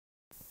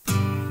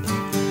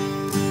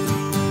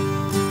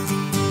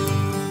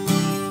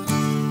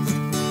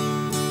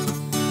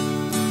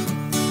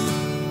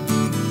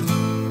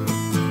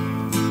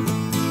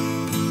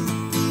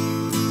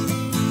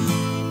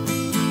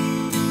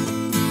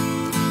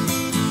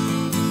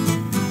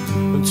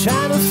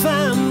trying to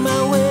find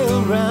my way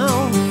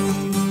around.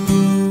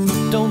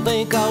 Don't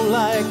think I'll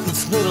like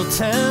this little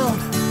town.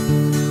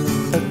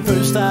 At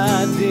first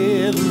I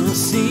didn't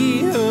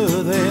see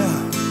her there,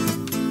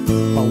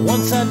 but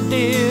once I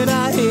did,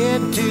 I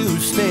had to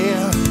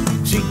stare.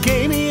 She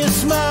gave me a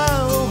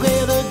smile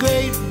with her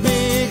great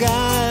big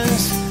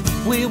eyes.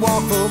 We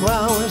walked for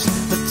hours,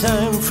 the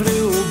time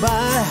flew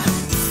by.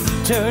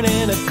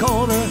 Turning a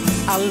corner,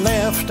 I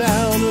laughed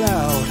out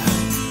loud.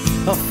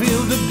 A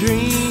field of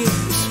dreams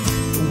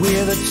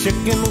with a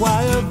chicken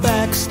wire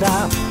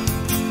backstop.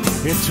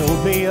 It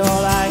told me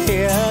all I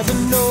had to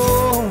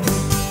know.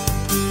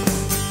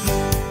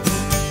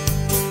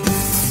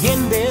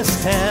 In this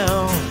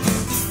town,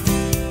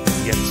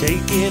 you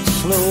take it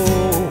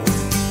slow.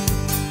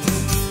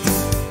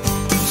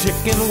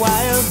 Chicken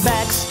wire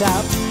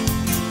backstop,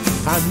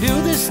 I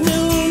knew this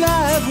new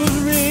life was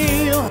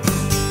real.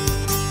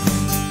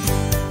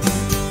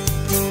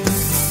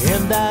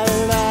 And I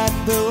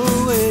liked the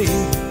way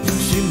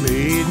she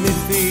made me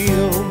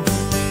feel.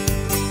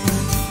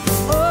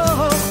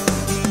 Oh,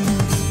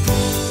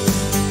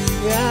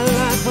 yeah, I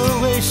liked the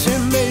way she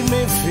made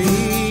me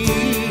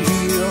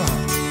feel.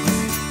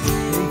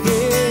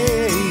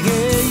 Yeah,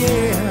 yeah,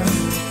 yeah.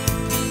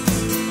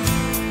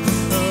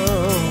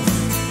 Oh.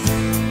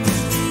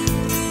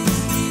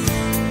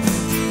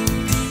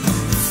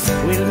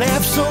 We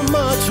laughed so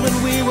much when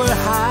we were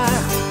high.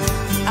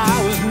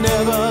 I was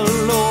never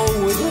low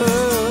with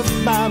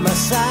her by my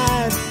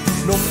side.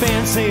 No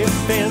fancy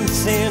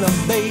fence in a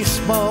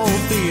baseball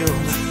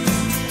field.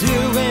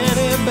 Through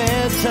any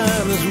bad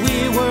times,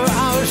 we were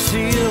our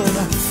shield.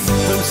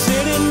 From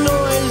city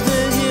noise,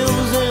 the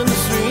hills and the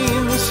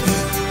streams,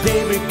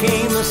 they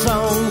became the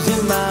songs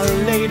in my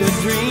later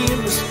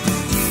dreams.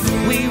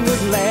 We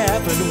would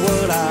laugh at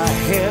what I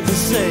had to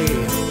say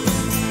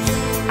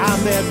on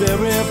that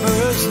very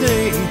first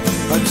day.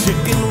 A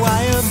chicken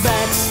wire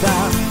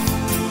backstop,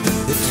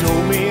 it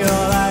told me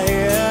all I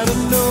had to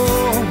know.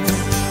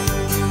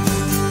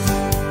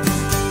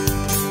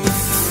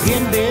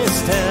 In this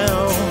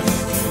town,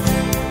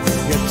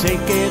 you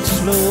take it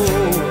slow.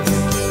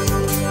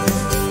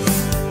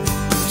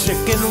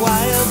 Chicken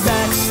wire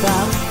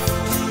backstop,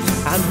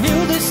 I knew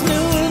this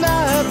new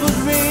life was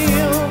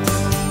real.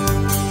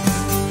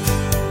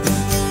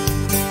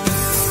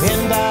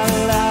 And I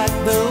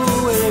liked the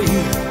way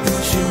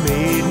she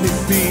made me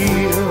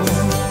feel.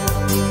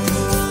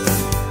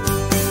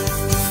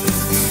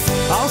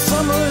 All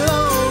summer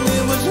long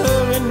it was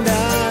her and I,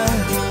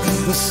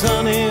 the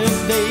sunny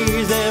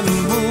days and the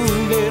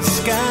moonlit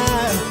sky.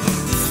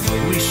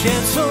 We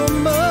shared so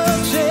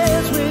much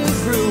as we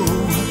grew.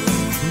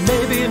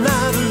 Maybe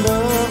not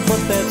love,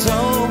 but that's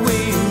all we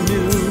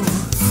knew.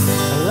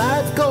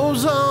 Life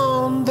goes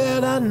on,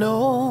 that I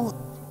know,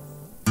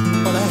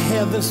 but I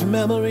have this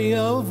memory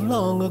of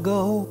long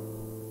ago.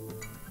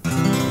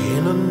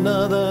 In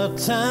another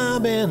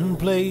time and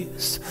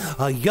place,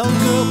 a young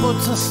girl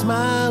puts a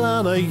smile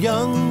on a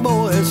young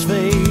boy's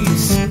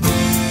face.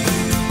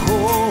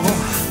 Oh,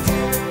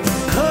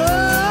 oh,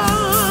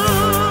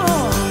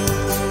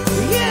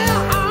 yeah,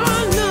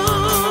 I know.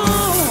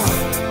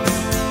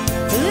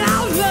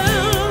 I've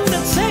learned to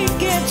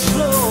take it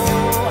slow.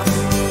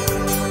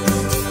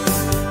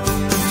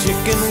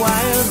 Chicken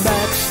wire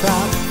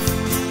backstop,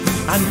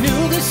 I knew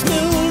this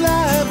new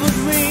life was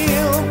real.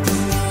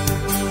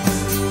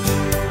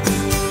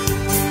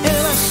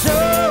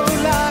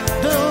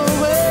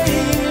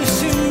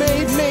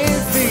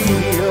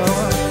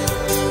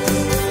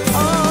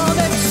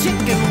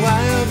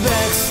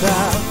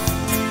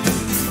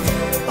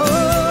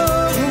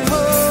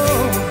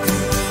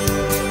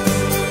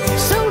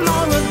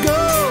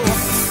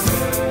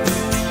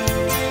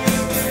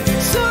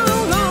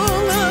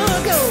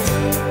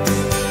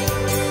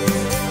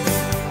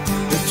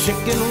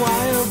 Chicken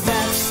wire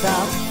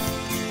backstop,